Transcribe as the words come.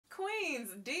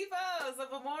divas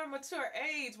of a more mature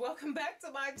age, welcome back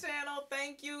to my channel.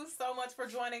 Thank you so much for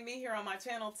joining me here on my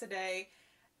channel today.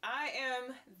 I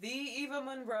am the Eva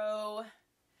Monroe.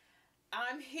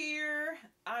 I'm here.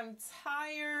 I'm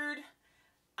tired.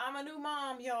 I'm a new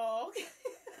mom, y'all.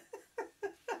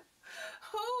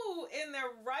 Who in their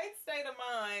right state of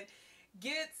mind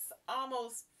gets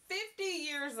almost 50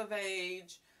 years of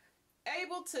age,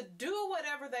 able to do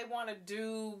whatever they want to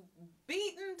do,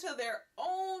 beaten to their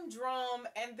own drum,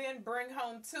 and then bring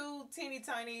home two teeny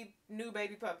tiny new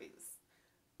baby puppies?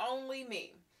 Only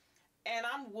me. And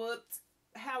I'm whooped.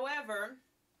 However,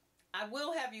 I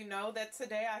will have you know that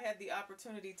today I had the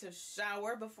opportunity to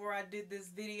shower before I did this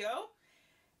video.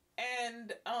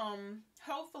 And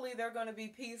hopefully they're going to be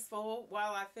peaceful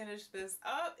while I finish this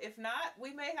up. If not,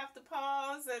 we may have to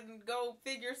pause and go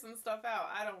figure some stuff out.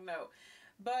 I don't know.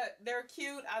 But they're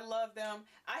cute. I love them.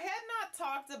 I had not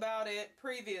talked about it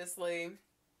previously,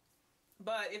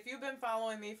 but if you've been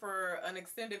following me for an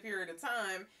extended period of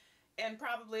time, and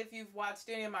probably if you've watched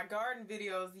any of my garden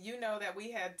videos, you know that we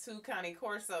had two Cane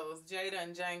Corsos, Jada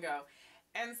and Django.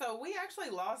 And so we actually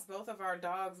lost both of our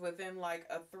dogs within like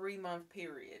a 3-month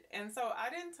period. And so I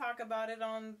didn't talk about it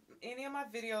on any of my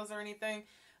videos or anything,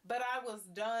 but I was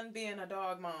done being a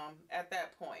dog mom at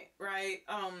that point, right?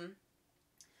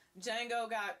 Django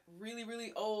got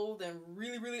really old and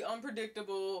really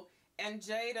unpredictable, and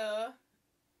Jada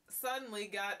suddenly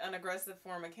got an aggressive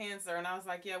form of cancer, and I was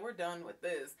like, yeah, we're done with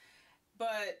this.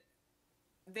 But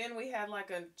then we had like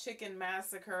a chicken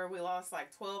massacre. We lost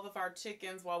like 12 of our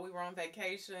chickens while we were on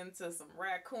vacation to some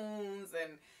raccoons,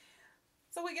 and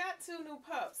so we got 2 new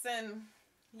pups, and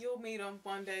you'll meet them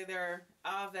one day. They're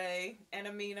Ave and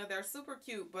Amina. They're super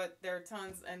cute, but they're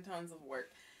tons and tons of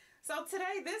work. So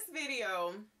today this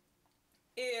video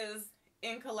is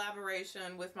in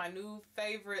collaboration with my new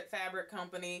favorite fabric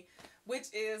company, which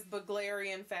is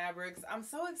Buglerian Fabrics. I'm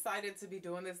so excited to be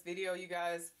doing this video, you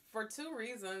guys, for 2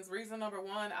 reasons. Reason number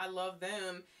 1, I love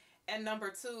them. And number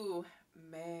 2,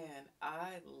 man,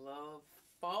 I love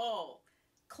fall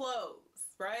clothes,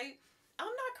 right? I'm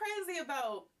not crazy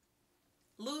about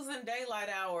losing daylight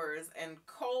hours and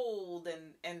cold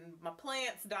and my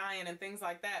plants dying and things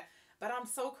like that. But I'm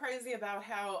so crazy about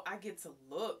how I get to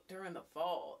look during the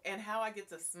fall and how I get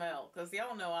to smell. Because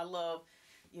y'all know I love,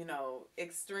 you know,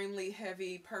 extremely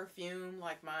heavy perfume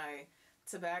like my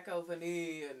Tobacco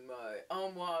Vanille and my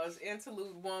Amouage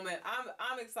Interlude Woman.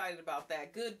 I'm excited about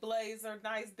that. Good blazer,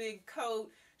 nice big coat,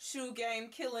 shoe game,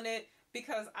 killing it.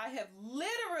 Because I have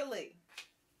literally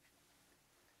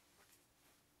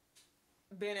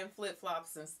been in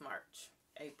flip-flops since March,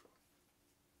 April,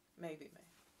 maybe May.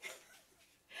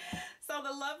 So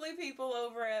the lovely people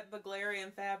over at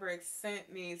Buglerian Fabrics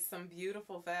sent me some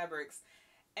beautiful fabrics.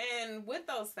 And with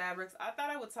those fabrics, I thought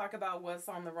I would talk about what's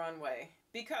on the runway,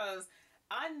 because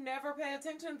I never pay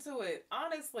attention to it.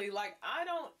 Honestly, like, I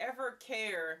don't ever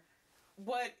care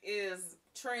what is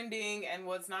trending and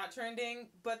what's not trending.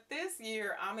 But this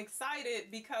year I'm excited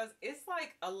because it's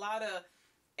like a lot of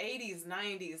 80s,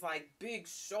 90s, like big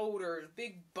shoulders,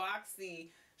 big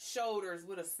boxy shoulders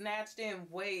with a snatched in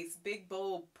waist, big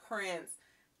bold prints,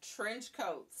 trench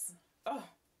coats. Oh,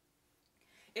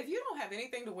 if you don't have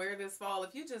anything to wear this fall,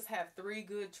 if you just have 3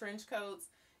 good trench coats,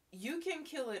 you can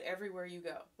kill it everywhere you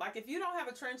go. Like, if you don't have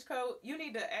a trench coat, you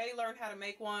need to A, learn how to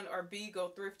make one, or B, go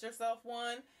thrift yourself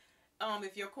one.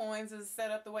 If your coins is set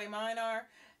up the way mine are.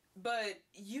 But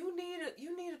you need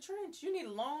a trench. You need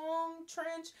a long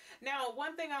trench. Now,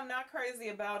 one thing I'm not crazy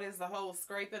about is the whole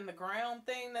scraping the ground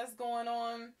thing that's going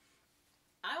on.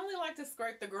 I only like to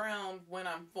scrape the ground when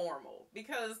I'm formal,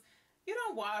 because you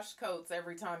don't wash coats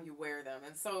every time you wear them.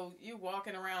 And so you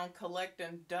walking around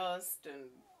collecting dust and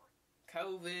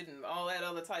COVID and all that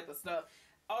other type of stuff.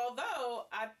 Although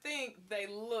I think they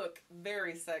look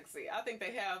very sexy. I think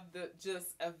they have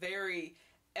just a very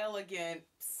elegant,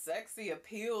 sexy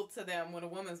appeal to them when a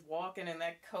woman's walking and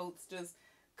that coat's just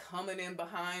coming in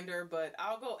behind her. But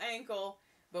I'll go ankle,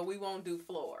 but we won't do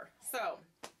floor. So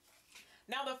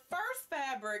now the first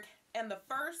fabric and the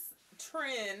first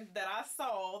trend that I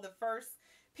saw, the first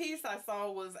piece I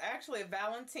saw, was actually a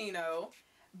Valentino,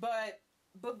 but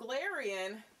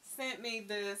Buglerian sent me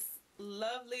this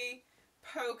lovely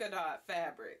polka dot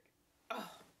fabric. Oh,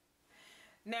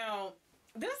 now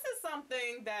this is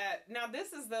something that, now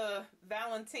this is the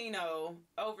Valentino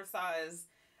oversized.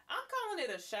 I'm calling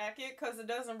it a shacket because it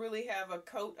doesn't really have a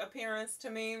coat appearance to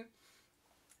me.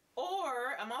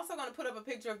 Or I'm also going to put up a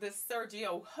picture of this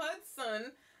Sergio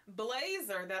Hudson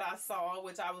blazer that I saw,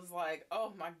 which I was like,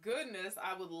 oh my goodness,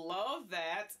 I would love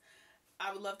that.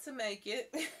 I would love to make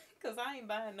it Because I ain't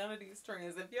buying none of these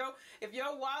trends. If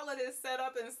your wallet is set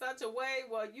up in such a way,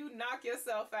 well, you knock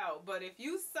yourself out. But if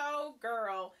you sew,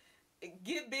 girl,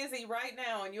 get busy right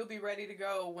now and you'll be ready to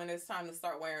go when it's time to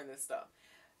start wearing this stuff.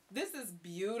 This is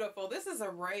beautiful. This is a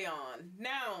rayon.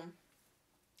 Now,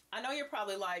 I know you're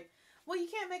probably like, well, you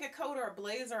can't make a coat or a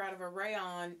blazer out of a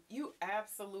rayon. You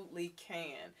absolutely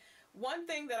can. One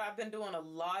thing that I've been doing a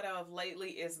lot of lately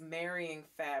is marrying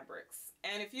fabrics.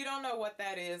 And if you don't know what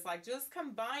that is, like just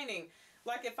combining,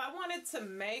 like if I wanted to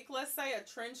make, let's say, a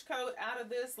trench coat out of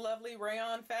this lovely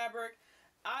rayon fabric,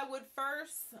 I would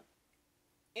first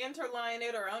interline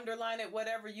it or underline it,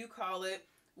 whatever you call it,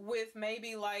 with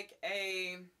maybe like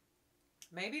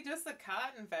maybe just a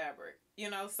cotton fabric. You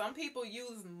know, some people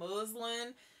use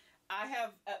muslin. I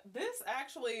have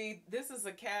this is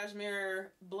a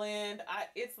cashmere blend.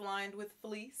 It's lined with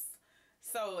fleece.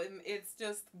 So it's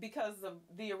just because of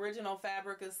the original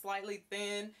fabric is slightly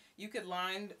thin, you could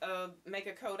make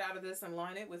a coat out of this and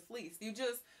line it with fleece. You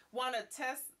just want to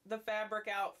test the fabric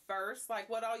out first. Like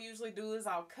what I'll usually do is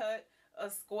I'll cut a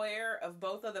square of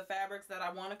both of the fabrics that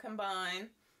I want to combine.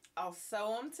 I'll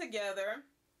sew them together.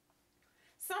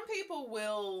 Some people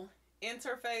will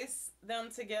interface them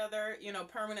together, you know,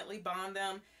 permanently bond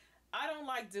them. I don't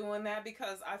like doing that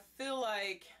because I feel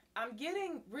like I'm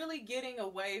really getting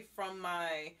away from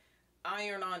my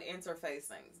iron-on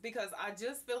interfacings, because I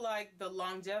just feel like the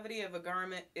longevity of a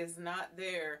garment is not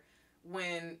there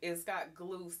when it's got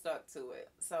glue stuck to it.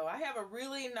 So I have a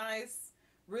really nice,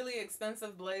 really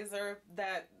expensive blazer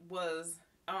that was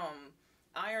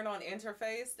iron-on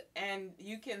interfaced, and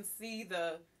you can see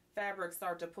the fabric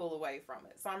start to pull away from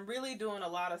it. So I'm really doing a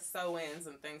lot of sew-ins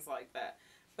and things like that.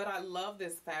 But I love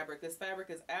this fabric. This fabric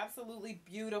is absolutely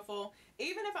beautiful.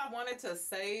 Even if I wanted to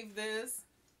save this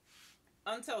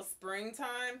until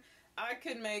springtime, I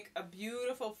could make a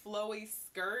beautiful flowy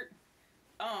skirt.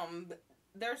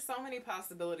 There's so many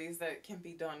possibilities that can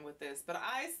be done with this. But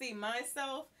I see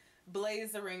myself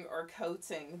blazering or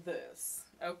coating this.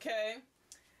 Okay?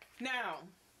 Now,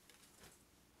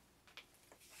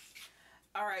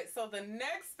 all right, so the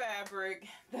next fabric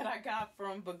that I got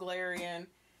from Buglerian,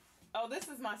 oh, this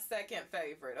is my second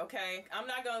favorite, okay? I'm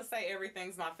not going to say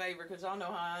everything's my favorite because y'all know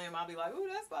how I am. I'll be like, ooh,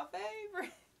 that's my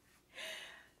favorite.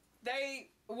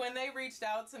 When they reached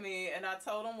out to me and I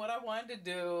told them what I wanted to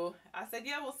do, I said,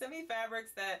 yeah, well, send me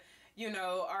fabrics that, you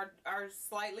know, are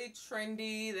slightly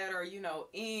trendy, that are, you know,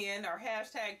 in or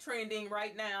hashtag trending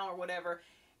right now or whatever.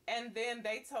 And then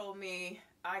they told me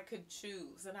I could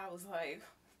choose. And I was like,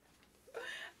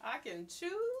 I can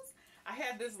choose? I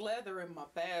had this leather in my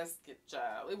basket,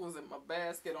 child. It was in my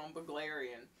basket on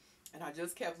Buglerian. And I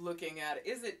just kept looking at it.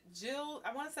 Is it Jill?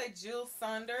 I want to say Jill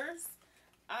Saunders.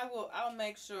 I'll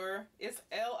make sure. It's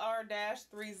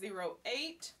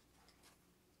LR-308.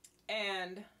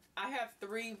 And I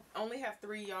only have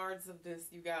 3 yards of this,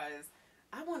 you guys.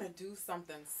 I want to do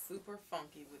something super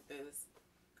funky with this.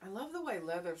 I love the way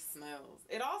leather smells.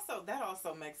 That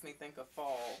also makes me think of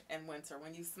fall and winter.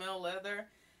 When you smell leather,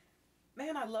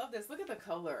 man, I love this. Look at the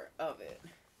color of it.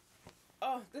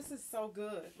 Oh, this is so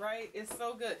good, right? It's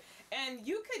so good. And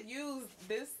you could use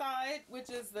this side,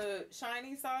 which is the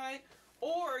shiny side,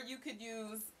 or you could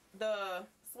use the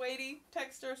suede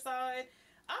texture side.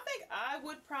 I think I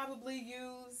would probably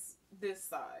use this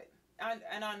side.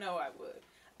 And I know I would.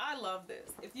 I love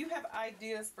this. If you have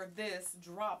ideas for this,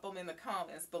 drop them in the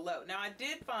comments below. Now, I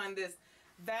did find this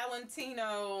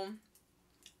Valentino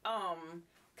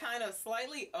kind of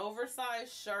slightly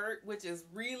oversized shirt, which is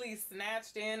really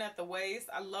snatched in at the waist.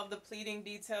 I love the pleating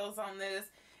details on this.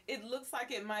 It looks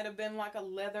like it might have been like a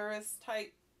leatherous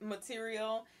type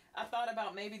material. I thought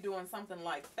about maybe doing something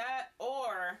like that,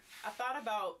 or I thought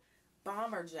about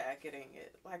bomber jacketing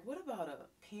it. Like, what about a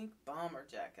pink bomber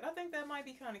jacket? I think that might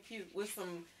be kind of cute with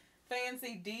some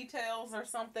fancy details or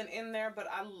something in there, but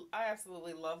I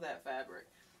absolutely love that fabric.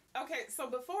 Okay, so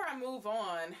before I move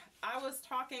on, I was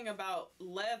talking about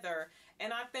leather,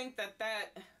 and I think that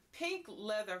pink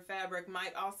leather fabric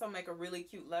might also make a really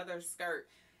cute leather skirt.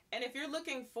 And if you're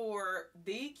looking for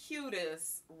the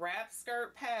cutest wrap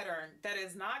skirt pattern that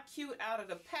is not cute out of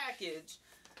the package,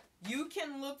 you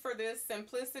can look for this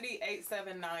Simplicity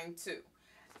 8792.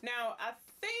 Now, I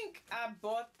think I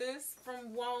bought this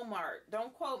from Walmart.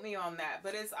 Don't quote me on that,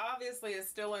 but it's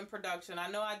still in production. I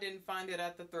know I didn't find it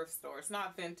at the thrift store. It's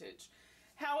not vintage.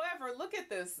 However, look at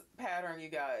this pattern, you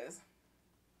guys.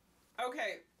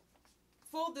 Okay,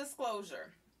 full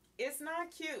disclosure, it's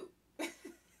not cute.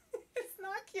 It's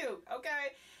not cute,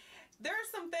 okay? There's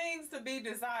some things to be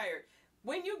desired.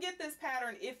 When you get this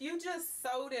pattern, if you just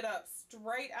sewed it up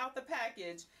straight out the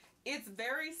package, it's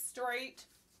very straight.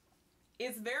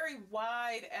 It's very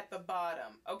wide at the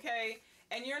bottom, okay?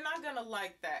 And you're not gonna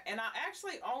like that. And I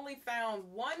actually only found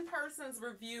one person's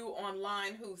review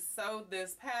online who sewed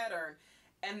this pattern,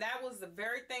 and that was the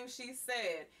very thing she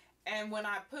said. And when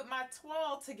I put my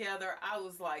toile together, I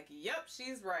was like, yep,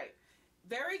 she's right.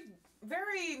 Very,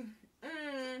 very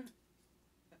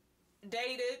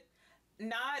dated,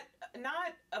 not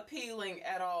appealing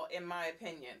at all, in my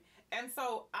opinion. And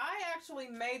so I actually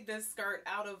made this skirt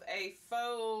out of a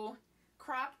faux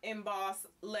croc emboss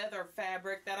leather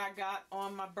fabric that I got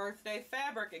on my birthday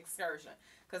fabric excursion.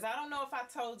 Because I don't know if I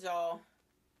told y'all,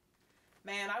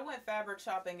 man, I went fabric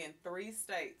shopping in 3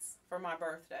 states for my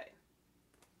birthday.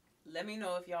 Let me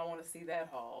know if y'all want to see that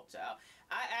haul, child.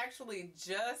 I actually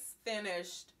just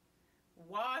finished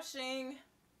washing,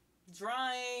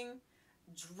 drying,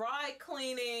 dry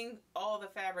cleaning all the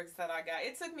fabrics that I got.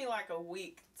 It took me like a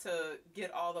week to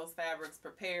get all those fabrics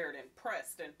prepared and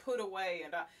pressed and put away,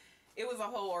 and it was a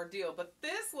whole ordeal. But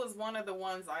this was one of the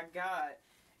ones I got,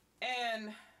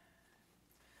 and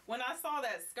when I saw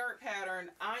that skirt pattern,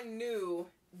 I knew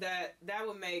that it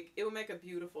would make a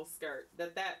beautiful skirt,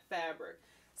 that fabric.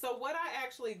 So what I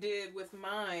actually did with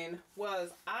mine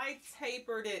was I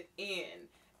tapered it in.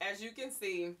 As you can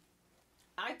see,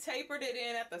 I tapered it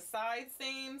in at the side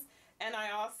seams, and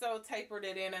I also tapered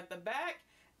it in at the back,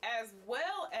 as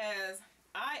well as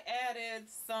I added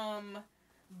some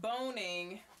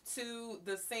boning to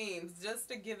the seams just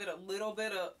to give it a little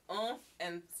bit of oomph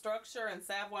and structure and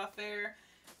savoir-faire.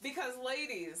 Because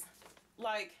ladies,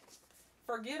 like,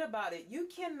 forget about it. You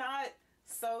cannot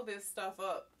sew this stuff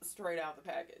up straight out the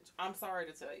package. I'm sorry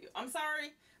to tell you. I'm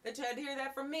sorry that you had to hear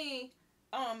that from me.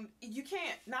 You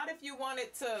can't. Not if you want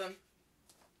it to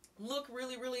look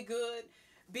really, really good,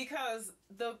 because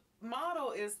the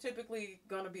model is typically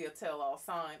going to be a tell-all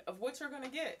sign of what you're going to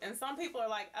get. And some people are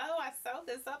like, oh, I sewed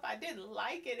this up, I didn't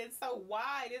like it, it's so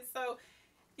wide, it's so...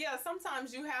 Yeah,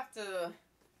 sometimes you have to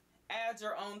add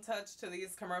your own touch to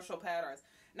these commercial patterns.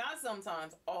 Not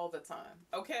sometimes, all the time,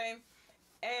 okay?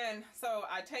 And so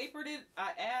I tapered it,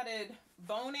 I added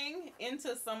boning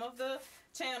into some of the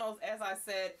channels, as I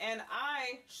said, and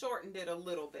I shortened it a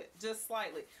little bit, just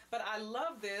slightly. But I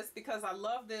love this because I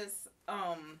love this,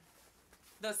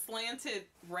 the slanted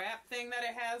wrap thing that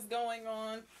it has going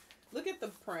on. Look at the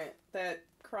print, that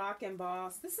croc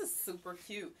emboss. This is super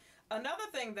cute. Another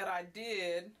thing that I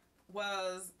did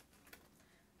was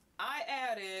I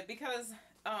added, because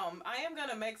I am going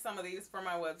to make some of these for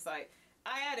my website,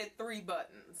 I added 3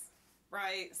 buttons,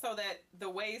 right? So that the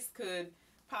waist could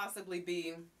possibly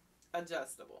be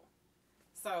adjustable.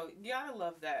 So you gotta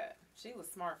love that. She was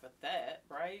smart for that,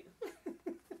 right?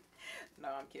 No,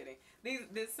 I'm kidding.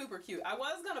 This super cute. I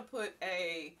was gonna put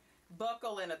a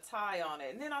buckle and a tie on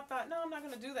it, and then I thought, no, I'm not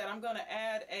gonna do that. I'm gonna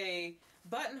add a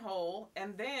buttonhole,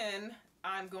 and then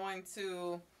I'm going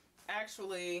to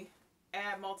actually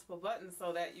add multiple buttons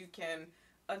so that you can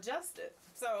adjust it.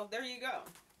 So there you go.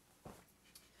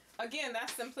 Again,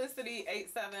 that's Simplicity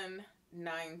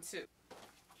 8792.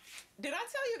 Did I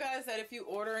tell you guys that if you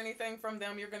order anything from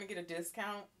them, you're going to get a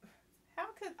discount? How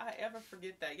could I ever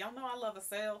forget that? Y'all know I love a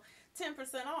sale.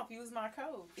 10% off. Use my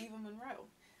code, Eva Monroe.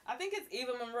 I think it's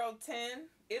Eva Monroe 10.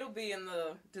 It'll be in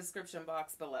the description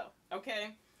box below.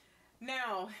 Okay?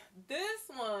 Now, this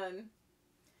one,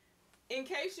 in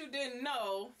case you didn't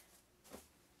know,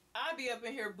 I be up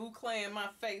in here boucléing my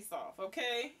face off,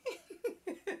 okay?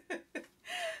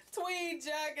 Tweed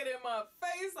jacket in my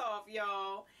face off,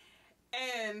 y'all.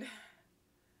 And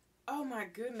oh my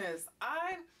goodness,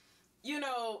 I'm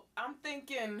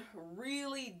thinking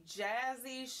really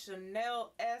jazzy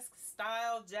Chanel-esque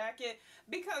style jacket,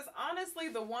 because honestly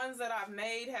the ones that I've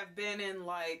made have been in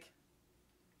like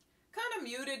kind of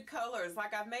muted colors.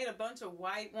 Like I've made a bunch of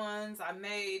white ones.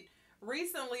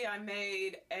 Recently I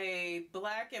made a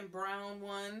black and brown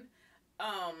one.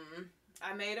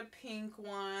 I made a pink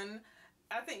one.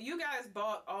 I think you guys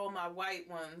bought all my white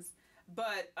ones,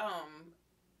 but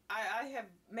I have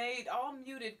made all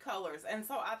muted colors, and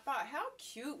so I thought, how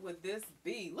cute would this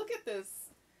be? Look at this.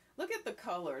 Look at the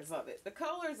colors of it. The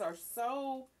colors are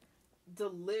so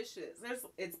delicious.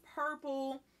 It's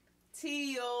purple,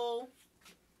 teal,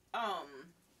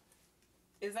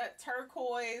 is that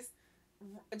turquoise?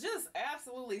 Just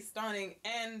absolutely stunning.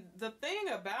 And the thing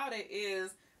about it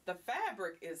is the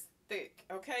fabric is thick,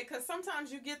 okay? Because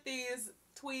sometimes you get these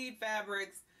tweed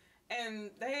fabrics and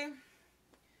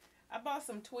I bought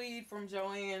some tweed from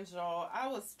Joann's, y'all. I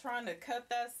was trying to cut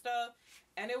that stuff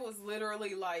and it was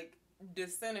literally like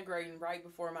disintegrating right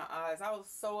before my eyes. I was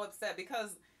so upset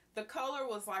because The color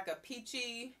was like a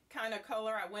peachy kind of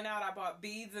color. I went out, I bought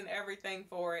beads and everything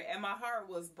for it, and my heart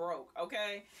was broke,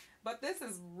 okay? But this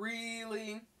is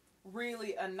really,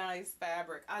 really a nice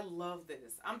fabric. I love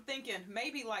this. I'm thinking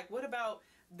maybe like, what about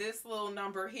this little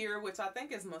number here, which I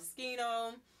think is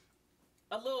Moschino,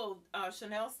 a little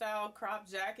Chanel style crop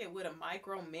jacket with a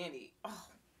micro mini. Oh,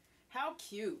 how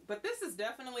cute. But this is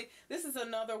definitely, this is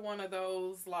another one of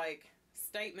those like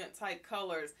statement type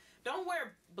colors. Don't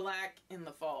wear black in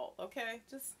the fall, okay?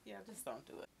 Just don't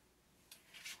do it.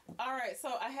 All right,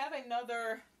 so I have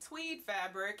another tweed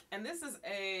fabric, and this is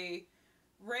a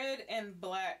red and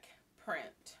black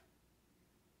print.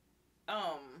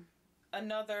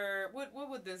 Another, what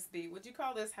would this be? Would you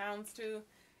call this houndstooth?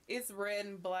 It's red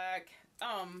and black.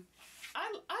 I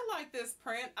like this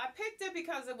print. I picked it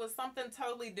because it was something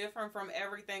totally different from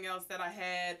everything else that I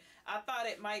had. I thought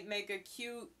it might make a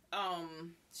cute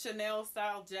Chanel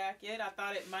style jacket. I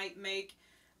thought it might make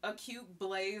a cute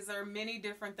blazer. Many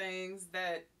different things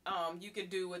that you could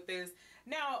do with this.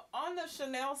 Now, on the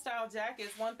Chanel style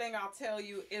jackets, one thing I'll tell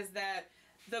you is that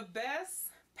the best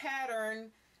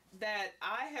pattern that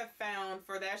I have found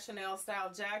for that Chanel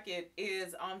style jacket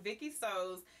is on Vicky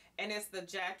Sews, and it's the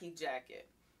Jackie jacket.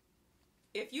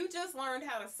 If you just learned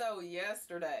how to sew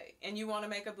yesterday and you want to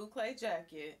make a boucle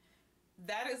jacket,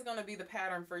 that is going to be the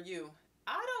pattern for you.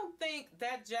 I don't think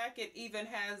that jacket even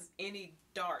has any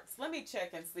darts. Let me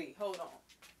check and see. Hold on,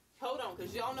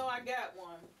 because y'all know I got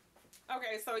one.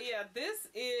 Okay, so yeah, this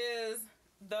is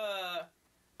a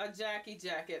Jackie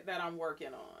jacket that I'm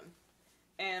working on.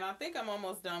 And I think I'm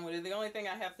almost done with it. The only thing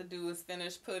I have to do is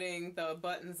finish putting the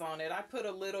buttons on it. I put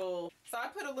a little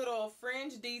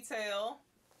fringe detail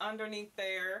underneath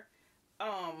there.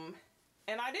 And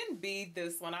I didn't bead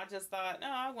this one. I just thought, no,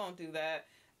 I won't do that.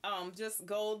 Just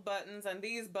gold buttons, and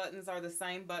these buttons are the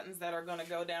same buttons that are going to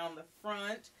go down the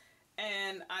front.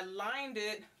 And I lined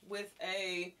it with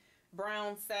a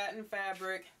brown satin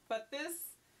fabric. But this,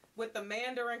 with the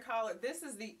mandarin collar, this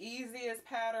is the easiest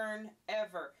pattern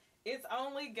ever. It's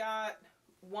only got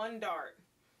one dart,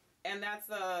 and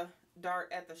that's a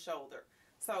dart at the shoulder.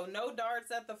 So no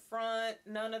darts at the front,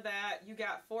 none of that. You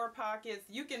got 4 pockets.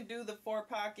 You can do the 4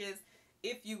 pockets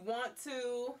if you want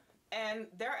to, and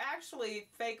they're actually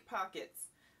fake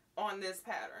pockets on this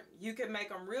pattern. You can make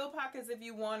them real pockets if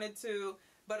you wanted to,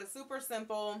 but a super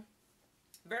simple,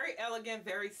 very elegant,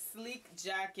 very sleek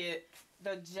jacket,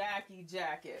 the Jackie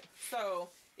jacket. So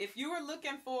if you were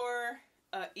looking for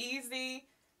an easy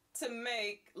to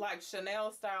make like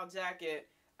Chanel style jacket,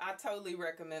 I totally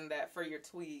recommend that for your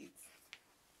tweeds.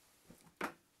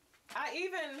 I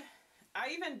even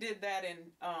did that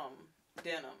in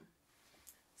denim.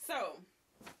 So,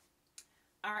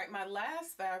 all right, my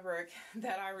last fabric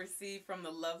that I received from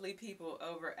the lovely people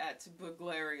over at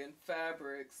Buglerian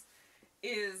Fabrics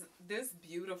is this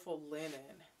beautiful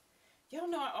linen. Y'all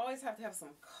know I always have to have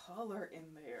some color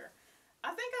in there.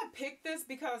 I think I picked this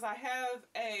because I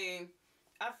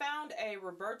found a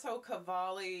Roberto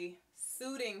Cavalli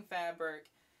suiting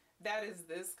fabric that is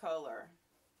this color.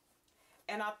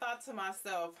 And I thought to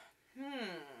myself,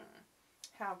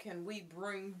 how can we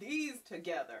bring these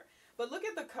together? But look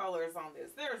at the colors on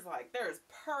this. There's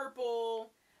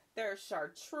purple, there's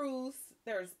chartreuse,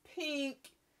 there's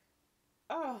pink,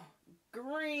 oh,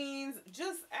 greens,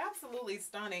 just absolutely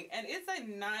stunning. And it's a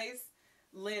nice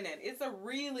linen. It's a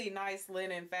really nice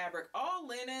linen fabric. All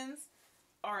linens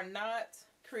are not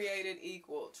created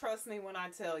equal. Trust me when I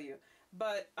tell you.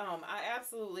 But I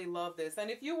absolutely love this. And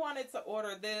if you wanted to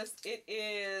order this, it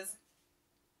is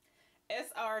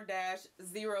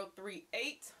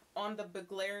SR-038 on the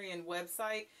Buglerian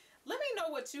website. Let me know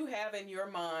what you have in your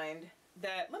mind.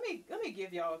 Let me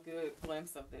give y'all a good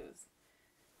glimpse of this.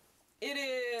 It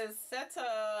is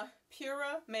Seta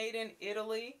Pura, made in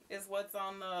Italy, is what's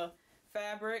on the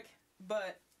fabric.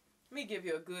 But let me give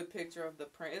you a good picture of the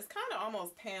print. It's kind of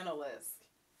almost panel-esque.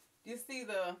 Do you see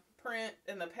the print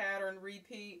and the pattern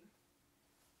repeat?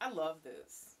 I love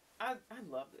this. I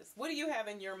love this. What do you have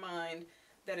in your mind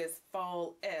that is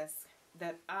fall-esque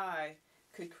that I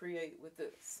could create with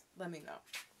this? Let me know.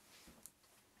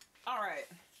 All right.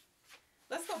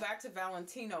 Let's go back to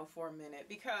Valentino for a minute,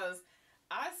 because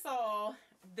I saw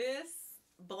this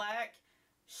black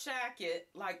shacket,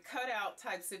 like cutout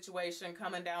type situation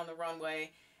coming down the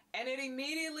runway, and it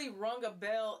immediately rung a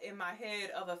bell in my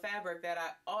head of a fabric that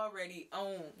I already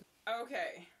own.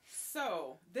 Okay,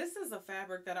 so this is a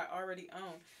fabric that I already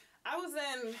own. I was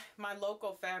in my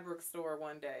local fabric store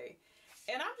one day,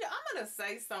 and I'm going to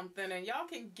say something, and y'all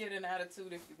can get an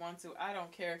attitude if you want to. I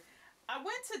don't care. I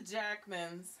went to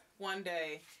Jackman's one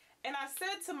day, and I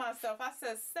said to myself, I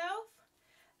said, Self,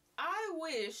 I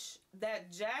wish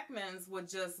that Jackman's would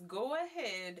just go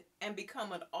ahead and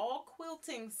become an all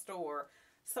quilting store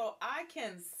so I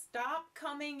can stop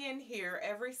coming in here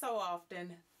every so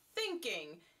often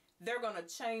thinking they're going to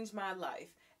change my life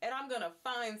and I'm going to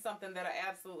find something that I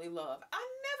absolutely love. I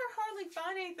never hardly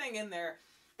find anything in there.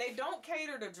 They don't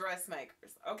cater to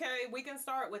dressmakers, okay? We can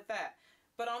start with that.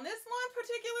 But on this one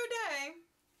particular day,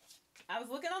 I was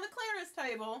looking on the clearance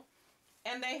table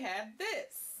and they had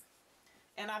this.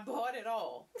 And I bought it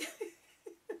all.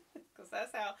 Because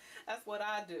that's what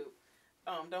I do.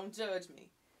 Don't judge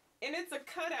me. And it's a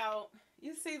cutout.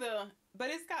 You see but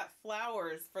it's got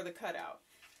flowers for the cutout.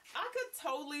 I could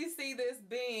totally see this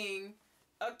being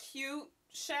a cute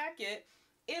shacket.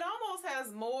 It almost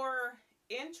has more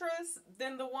interest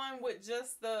than the one with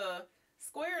just the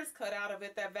squares cut out of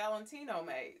it that Valentino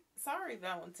made. Sorry,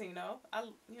 Valentino.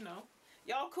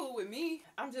 Y'all cool with me.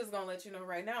 I'm just going to let you know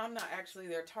right now, I'm not actually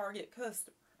their target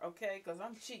customer, okay? Because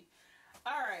I'm cheap.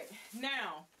 All right.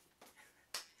 Now,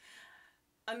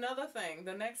 another thing.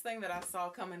 The next thing that I saw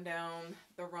coming down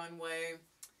the runway,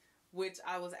 which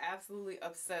I was absolutely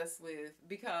obsessed with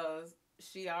because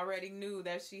she already knew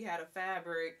that she had a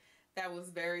fabric that was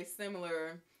very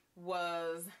similar,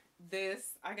 was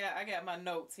this. I got my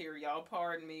notes here. Y'all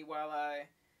pardon me while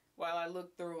I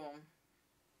look through them.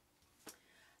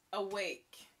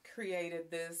 Awake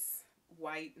created this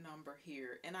white number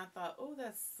here and I thought, oh,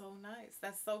 that's so nice,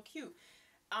 that's so cute.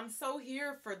 I'm so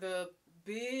here for the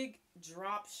big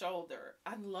drop shoulder.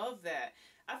 I love that.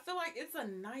 I feel like it's a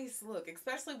nice look,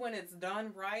 especially when it's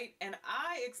done right, and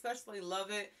I especially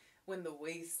love it when the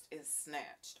waist is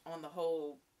snatched on the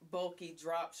whole bulky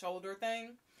drop shoulder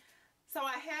thing. So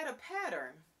I had a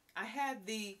pattern. I had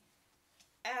the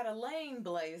Adeline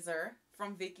blazer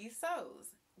from Vicky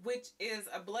Sews, which is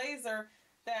a blazer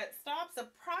that stops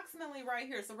approximately right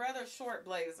here. It's a rather short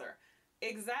blazer.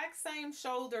 Exact same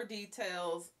shoulder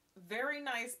details, very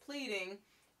nice pleating.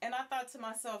 And I thought to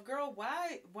myself, girl,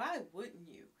 why wouldn't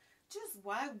you? Just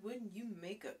why wouldn't you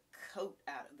make a coat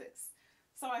out of this?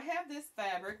 So I have this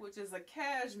fabric, which is a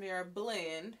cashmere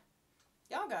blend.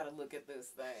 Y'all gotta look at this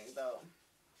thing though.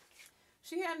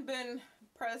 She hadn't been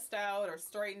pressed out or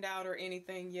straightened out or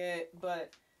anything yet,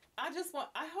 but I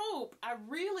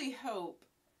really hope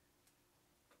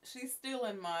she's still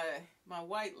in my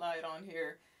white light on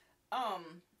here.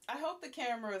 I hope the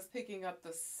camera is picking up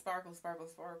the sparkle, sparkle,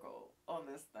 sparkle on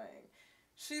this thing.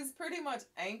 She's pretty much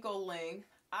ankle length.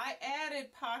 I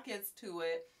added pockets to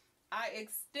it. I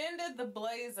extended the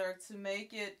blazer to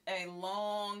make it a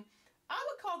long, I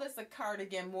would call this a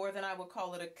cardigan more than I would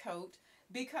call it a coat,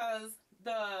 because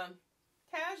the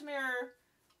cashmere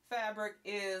fabric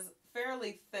is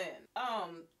fairly thin.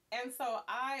 And so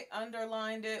I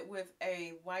underlined it with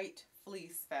a white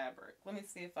fleece fabric. Let me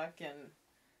see if I can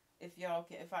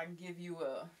give you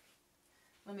a,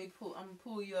 I'm gonna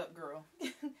pull you up, girl.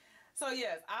 So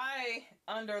yes, I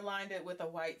underlined it with a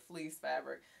white fleece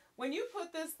fabric. When you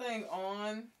put this thing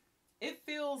on, it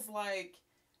feels like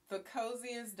the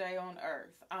coziest day on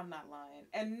earth. I'm not lying.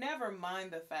 And never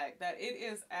mind the fact that it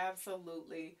is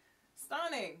absolutely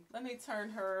stunning. Let me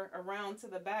turn her around to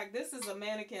the back. This is a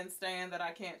mannequin stand that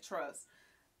I can't trust.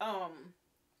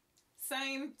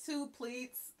 Same two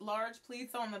pleats, large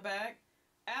pleats on the back.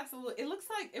 Absolutely. It looks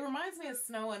like, it reminds me of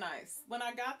snow and ice. When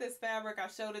I got this fabric, I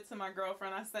showed it to my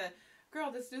girlfriend. I said,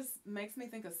 girl, this just makes me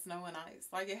think of snow and ice.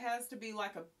 Like, it has to be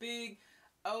like a big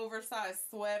oversized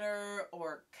sweater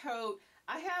or coat.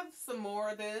 I have some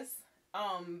more of this.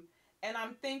 And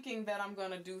I'm thinking that I'm going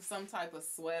to do some type of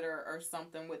sweater or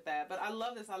something with that. But I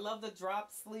love this. I love the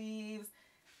drop sleeves.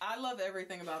 I love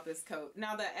everything about this coat.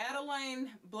 Now, the Adeline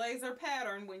blazer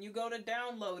pattern, when you go to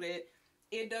download it,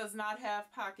 it does not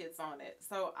have pockets on it.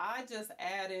 So I just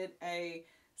added a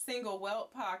single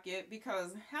welt pocket,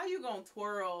 because how you going to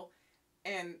twirl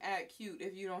and act cute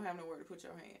if you don't have nowhere to put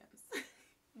your hands?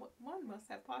 One must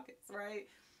have pockets, right?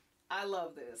 I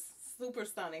love this. Super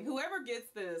stunning. Whoever gets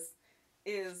this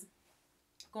is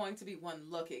going to be one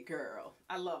lucky girl.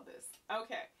 I love this.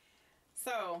 Okay,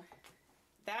 so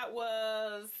that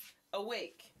was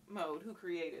Awake Mode who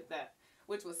created that,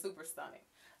 which was super stunning.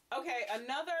 Okay,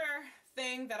 another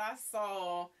thing that I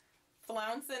saw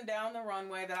flouncing down the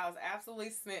runway that I was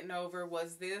absolutely smitten over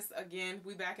was this. Again,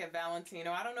 we back at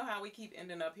Valentino. I don't know how we keep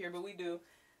ending up here, but we do.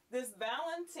 This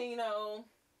Valentino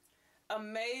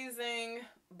amazing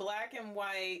black and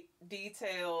white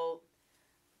detailed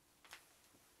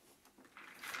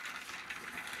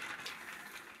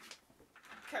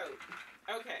coat.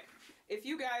 Okay, if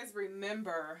you guys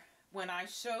remember when I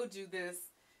showed you this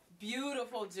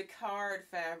beautiful jacquard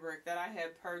fabric that I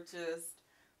had purchased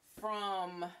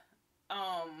from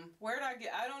Where did I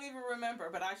get, I don't even remember,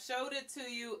 but I showed it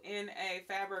to you in a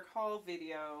fabric haul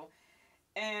video,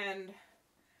 and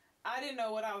I didn't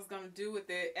know what I was going to do with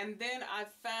it. And then I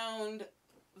found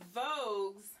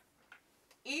Vogue's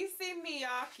Issey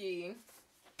Miyake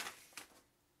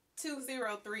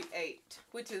 2038,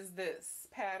 which is this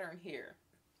pattern here.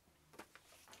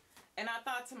 And I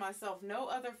thought to myself, no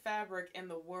other fabric in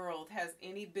the world has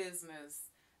any business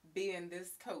being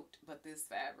this coat but this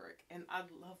fabric. And I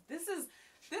love, this is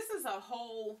a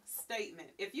whole statement.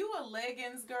 If you a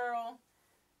leggings girl,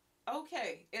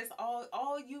 okay, it's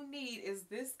all you need is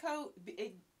this coat.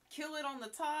 Kill it on the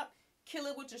top, kill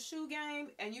it with your shoe game,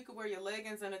 and you can wear your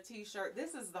leggings and a t-shirt.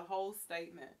 This is the whole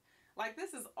statement. Like,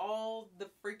 this is all the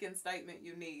freaking statement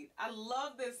you need. I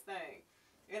love this thing.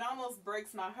 It almost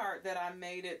breaks my heart that I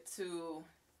made it to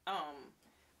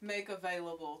make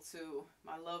available to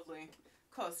my lovely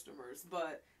customers.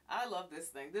 But I love this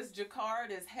thing. This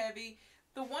jacquard is heavy.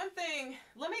 The one thing,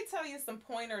 let me tell you some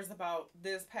pointers about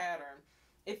this pattern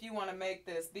if you want to make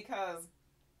this, because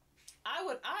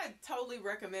I totally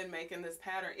recommend making this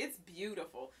pattern. It's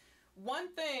beautiful. One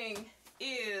thing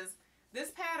is,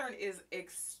 this pattern is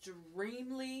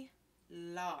extremely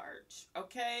large,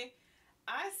 okay?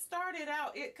 I started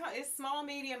out, it's small,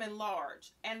 medium, and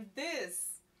large, and this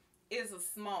is a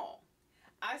small.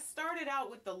 I started out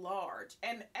with the large,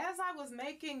 and as I was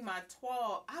making my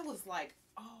toile, I was like,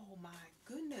 oh my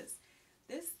goodness,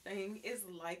 this thing is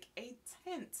like a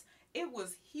tent. It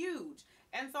was huge.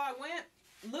 And so I went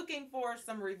looking for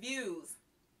some reviews,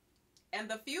 and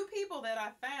the few people that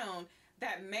I found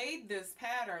that made this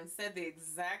pattern said the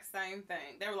exact same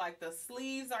thing. They were like, the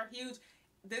sleeves are huge.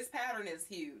 This pattern is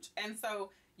huge. And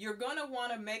so you're going to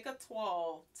want to make a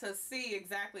toile to see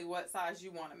exactly what size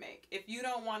you want to make, if you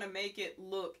don't want to make it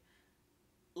look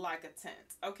like a tent,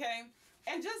 okay?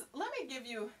 And just I want to give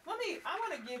you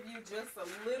just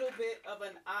a little bit of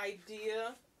an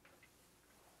idea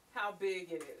how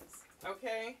big it is,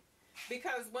 okay?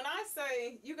 Because when I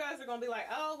say, you guys are going to be like,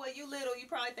 oh, well, you little, you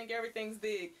probably think everything's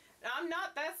big. I'm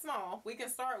not that small. We can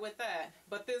start with that.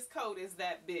 But this coat is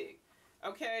that big,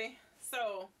 okay?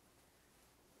 So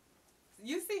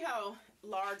you see how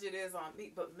large it is on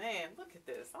me. But man, look at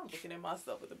this. I'm looking at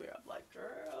myself in the mirror. I'm like,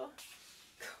 girl,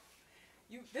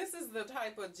 this is the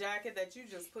type of jacket that you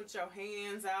just put your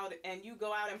hands out and you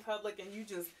go out in public and you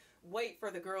just wait for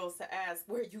the girls to ask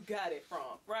where you got it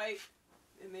from, right?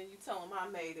 And then you tell them I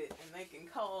made it and they can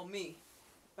call me.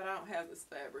 But I don't have this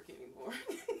fabric anymore.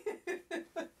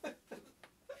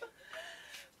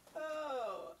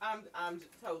 Oh, I'm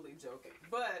just totally joking.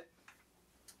 But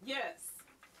yes,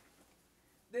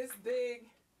 this big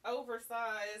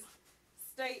oversized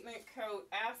statement coat,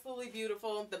 absolutely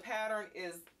beautiful. The pattern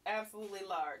is absolutely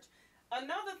large.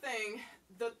 Another thing,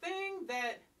 the thing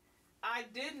that I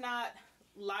did not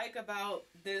like about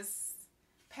this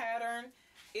pattern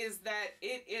is that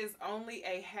it is only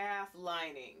a half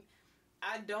lining.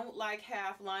 I don't like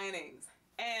half linings.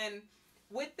 And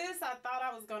with this, I thought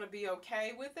I was going to be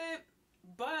okay with it,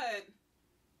 but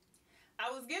I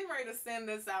was getting ready to send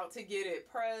this out to get it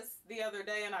pressed the other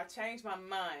day, and I changed my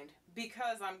mind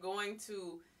because I'm going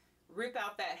to rip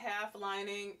out that half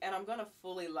lining and I'm going to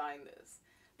fully line this.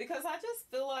 Because I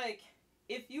just feel like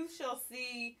if you shall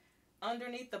see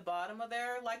underneath the bottom of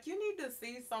there, like, you need to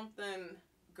see something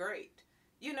great.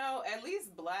 You know, at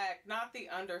least black, not the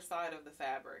underside of the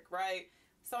fabric, right?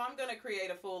 So I'm going to create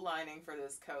a full lining for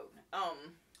this coat.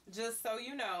 Just so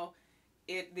you know,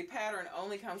 the pattern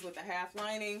only comes with a half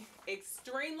lining,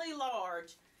 extremely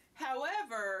large.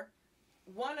 However,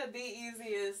 one of the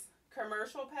easiest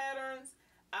commercial patterns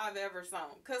I've ever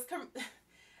sewn. Because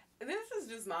this is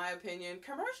just my opinion.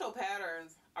 Commercial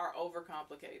patterns are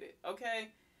overcomplicated, okay?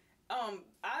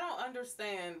 I don't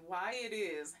understand why it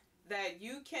is that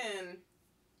you can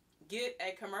get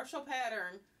a commercial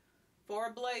pattern for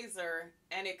a blazer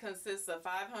and it consists of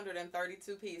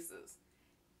 532 pieces.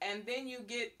 And then you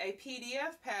get a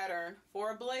PDF pattern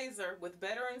for a blazer with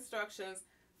better instructions,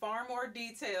 far more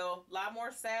detail, a lot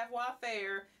more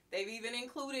savoir-faire. They've even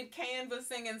included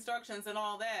canvassing instructions and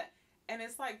all that. And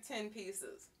it's like 10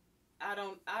 pieces. I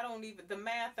don't even, the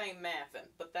math ain't mathing,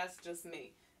 but that's just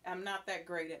me. I'm not that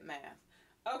great at math.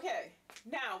 Okay,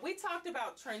 now we talked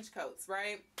about trench coats,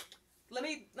 right? Let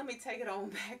me take it on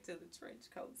back to the trench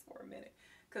coats for a minute,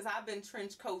 because I've been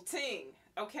trench coating,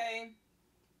 okay?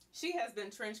 She has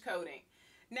been trench coating.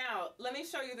 Now, let me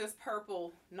show you this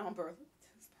purple number. Look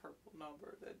at this purple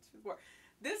number that she wore.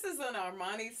 This is an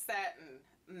Armani satin,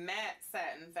 matte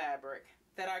satin fabric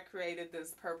that I created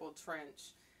this purple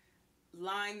trench.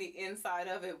 Lined the inside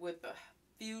of it with the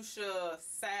fuchsia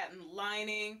satin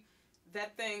lining.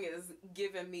 that thing is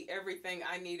giving me everything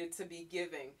I needed to be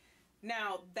giving.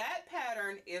 Now, that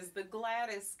pattern is the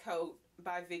Gladys coat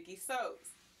by Vicky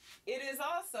Sews. It is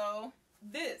also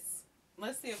this.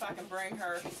 Let's see if I can bring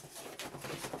her.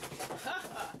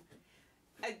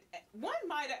 One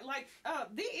might, like,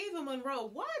 the Eva Monroe,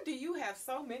 why do you have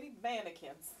so many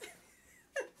mannequins?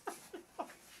 I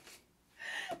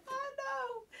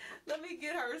know. Let me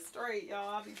get her straight, y'all.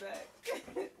 I'll be back.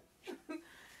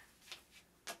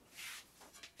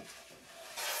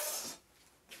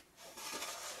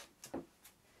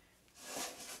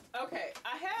 Okay,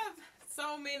 I have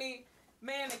so many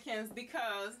mannequins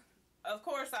because, of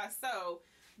course, I sew,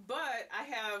 but I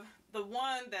have the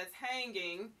one that's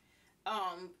hanging.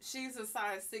 She's a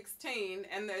size 16,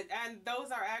 and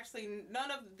those are actually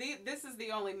this is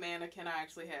the only mannequin I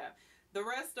actually have. The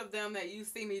rest of them that you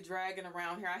see me dragging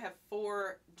around here, I have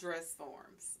 4 dress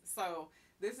forms. So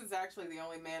this is actually the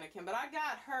only mannequin, but I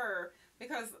got her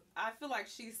because I feel like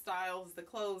she styles the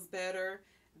clothes better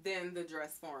than the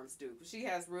dress forms do. She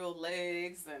has real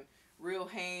legs and real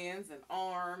hands and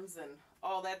arms and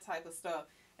all that type of stuff.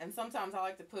 And sometimes I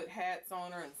like to put hats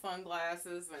on her and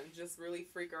sunglasses and just really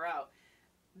freak her out.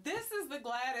 This is the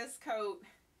Gladys coat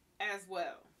as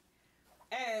well.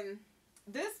 And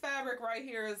this fabric right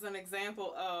here is an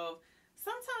example of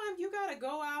sometimes you got to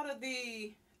go out of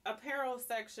the apparel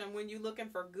section when you're looking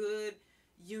for good,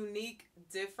 unique,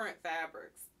 different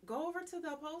fabrics. Go over to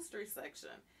the upholstery section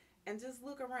and just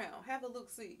look around. Have a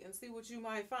look-see and see what you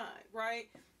might find, right?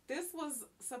 This was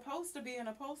supposed to be an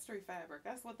upholstery fabric.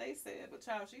 That's what they said. But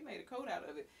child, she made a coat out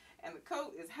of it. And the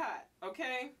coat is hot,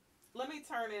 okay? Let me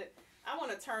turn it. I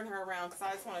want to turn her around because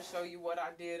I just want to show you what I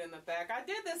did in the back. I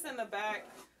did this in the back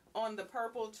on the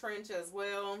purple trench as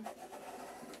well,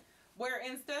 where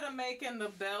instead of making the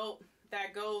belt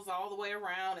that goes all the way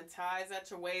around and ties at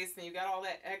your waist and you got all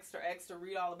that extra,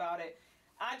 read all about it,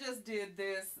 I just did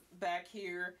this back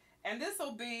here. And this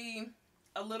will be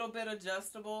a little bit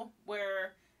adjustable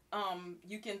where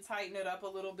you can tighten it up a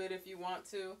little bit if you want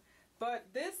to. But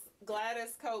this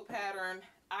Gladys coat pattern,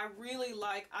 I really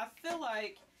like. I feel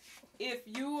like if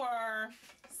you are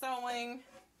sewing,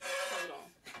 hold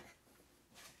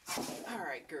on. All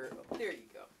right, girl, there you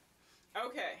go.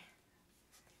 Okay.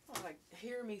 Like,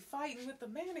 hear me fighting with the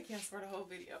mannequins for the whole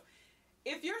video.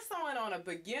 If you're sewing on a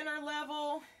beginner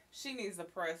level, she needs a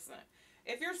pressing.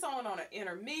 If you're sewing on an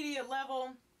intermediate level,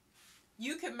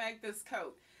 you can make this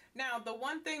coat. Now, the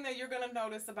one thing that you're going to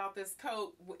notice about this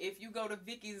coat, if you go to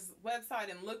Vicky's website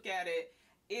and look at it,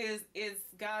 is it's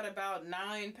got about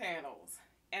 9 panels.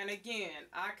 And again,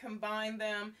 I combined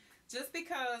them just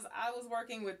because I was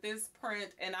working with this print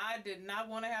and I did not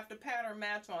want to have to pattern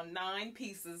match on 9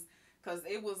 pieces, because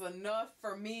it was enough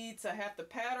for me to have to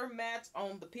pattern match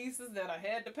on the pieces that I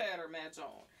had to pattern match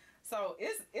on. So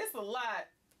it's a lot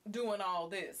doing all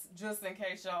this, just in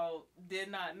case y'all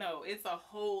did not know. It's a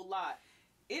whole lot.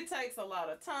 It takes a lot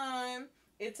of time,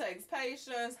 it takes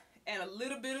patience, and a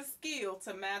little bit of skill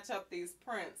to match up these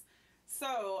prints.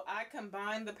 So I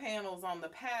combined the panels on the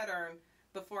pattern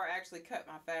before I actually cut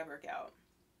my fabric out.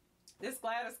 This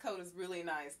Gladys coat is really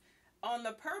nice. On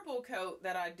the purple coat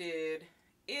that I did,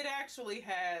 it actually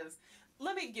has,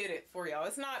 let me get it for y'all.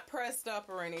 It's not pressed up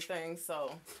or anything,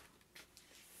 so.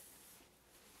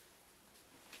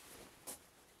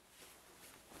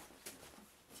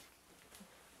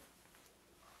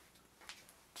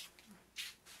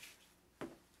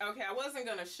 Okay, I wasn't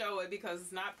going to show it because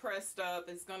it's not pressed up.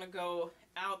 It's going to go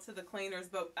out to the cleaners,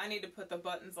 but I need to put the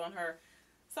buttons on her.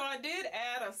 So I did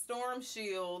add a storm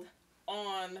shield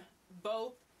on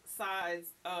both sides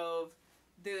of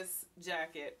this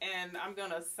jacket, and I'm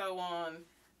going to sew on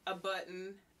a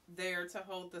button there to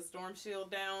hold the storm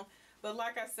shield down. But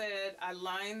like I said, I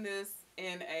lined this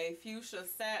in a fuchsia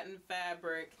satin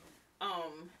fabric.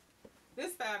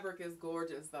 This fabric is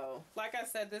gorgeous though. Like I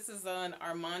said, this is an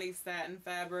Armani satin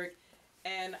fabric,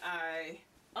 and I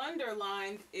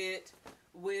underlined it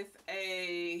with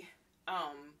a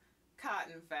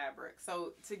cotton fabric,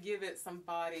 so to give it some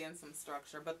body and some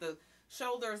structure. But the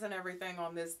shoulders and everything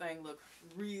on this thing look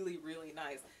really, really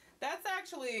nice. That's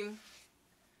actually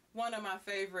one of my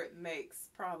favorite makes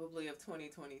probably of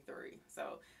 2023.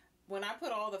 So when I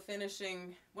put all the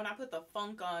finishing, when I put the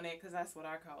funk on it, because that's what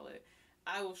I call it,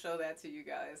 I will show that to you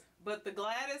guys. But the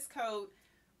Gladys coat,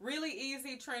 really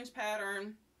easy trench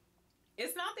pattern.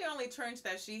 It's not the only trench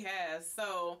that she has,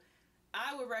 so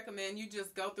I would recommend you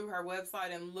just go through her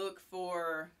website and look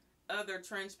for other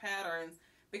trench patterns,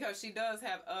 because she does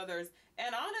have others.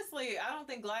 And honestly, I don't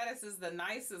think Gladys is the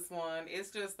nicest one.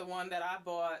 It's just the one that I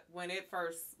bought when it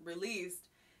first released,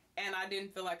 and I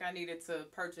didn't feel like I needed to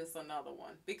purchase another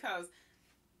one, because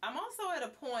I'm also at a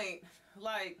point,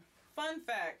 like, fun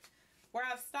fact, where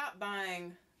I've stopped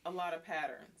buying a lot of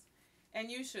patterns. And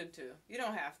you should too. You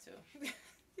don't have to.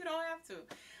 You don't have to.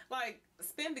 Like,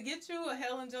 get you a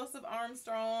Helen Joseph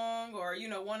Armstrong, or, you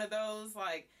know, one of those,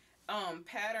 like,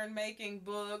 pattern making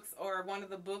books, or one of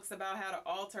the books about how to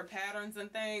alter patterns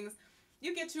and things.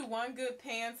 You get you one good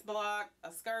pants block,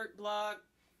 a skirt block,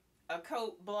 a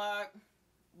coat block,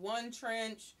 one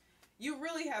trench. You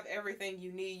really have everything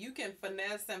you need. You can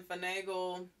finesse and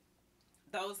finagle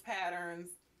those patterns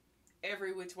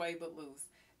every which way but loose.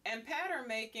 And pattern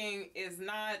making is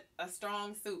not a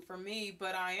strong suit for me,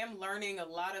 but I am learning a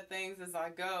lot of things as I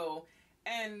go.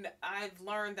 And I've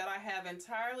learned that I have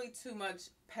entirely too much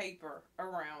paper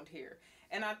around here.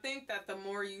 And I think that the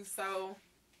more you sew,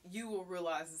 you will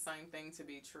realize the same thing to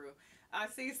be true. I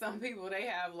see some people, they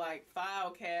have like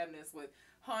file cabinets with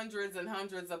hundreds and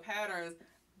hundreds of patterns.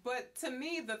 But to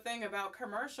me, the thing about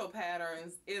commercial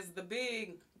patterns is the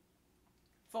big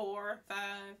 4, 5,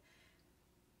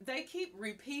 they keep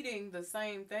repeating the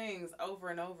same things over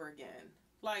and over again.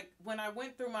 Like, when I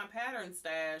went through my pattern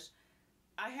stash,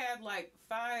 I had like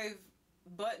 5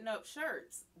 button-up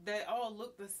shirts that all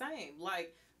looked the same,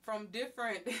 like from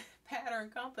different pattern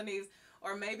companies,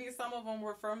 or maybe some of them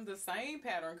were from the same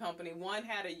pattern company. One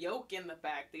had a yoke in the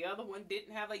back, the other one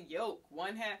didn't have a yoke.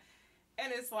 One had,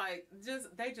 and it's like,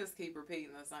 they just keep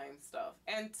repeating the same stuff.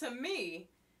 And to me,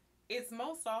 it's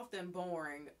most often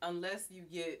boring unless you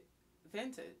get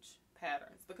vintage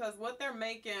patterns, because what they're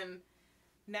making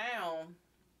now,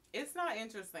 it's not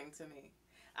interesting to me.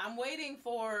 I'm waiting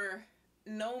for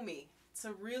Nomi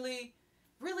to really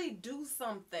do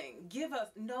something. Give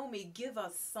us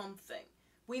something.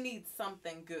 We need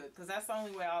something good, because that's the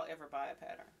only way I'll ever buy a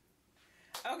pattern.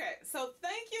 Okay, so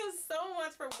thank you so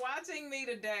much for watching me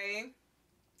today.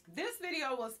 This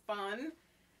video was fun.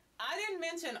 I didn't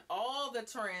mention all the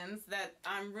trends that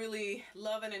I'm really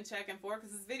loving and checking for,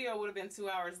 because this video would have been 2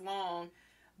 hours long.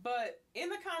 But in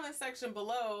the comment section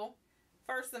below,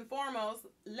 first and foremost,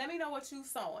 let me know what you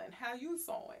sewing, how you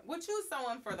sewing, what you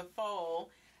sewing for the fall.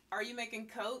 Are you making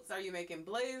coats? Are you making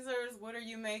blazers? What are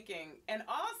you making? And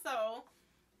also,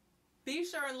 be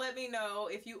sure and let me know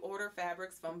if you order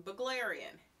fabrics from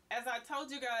Buglerian. As I told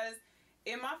you guys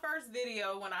in my first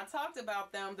video, when I talked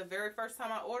about them, the very first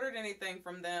time I ordered anything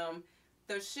from them,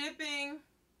 the shipping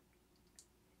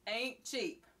ain't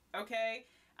cheap, okay?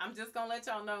 I'm just gonna let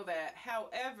y'all know that.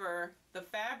 However, the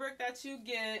fabric that you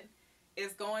get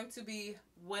is going to be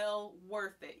well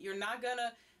worth it. You're not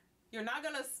gonna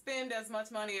spend as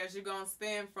much money as you're gonna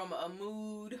spend from a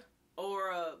Mood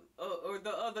or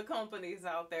the other companies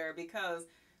out there, because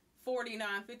 $49,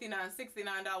 $59,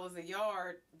 $69 a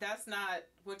yard, that's not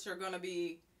what you're going to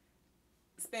be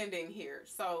spending here.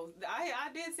 So I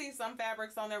did see some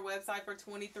fabrics on their website for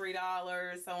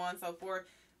 $23, so on and so forth,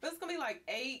 but it's going to be like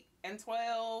 $8 and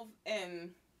 $12, and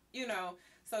you know,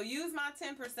 so use my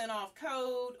 10% off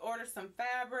code, order some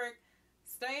fabric,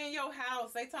 stay in your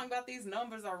house. They talking about these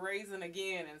numbers are raising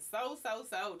again, and so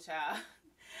child.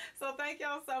 So thank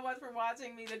y'all so much for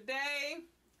watching me today.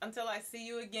 Until I see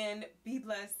you again, be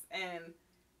blessed and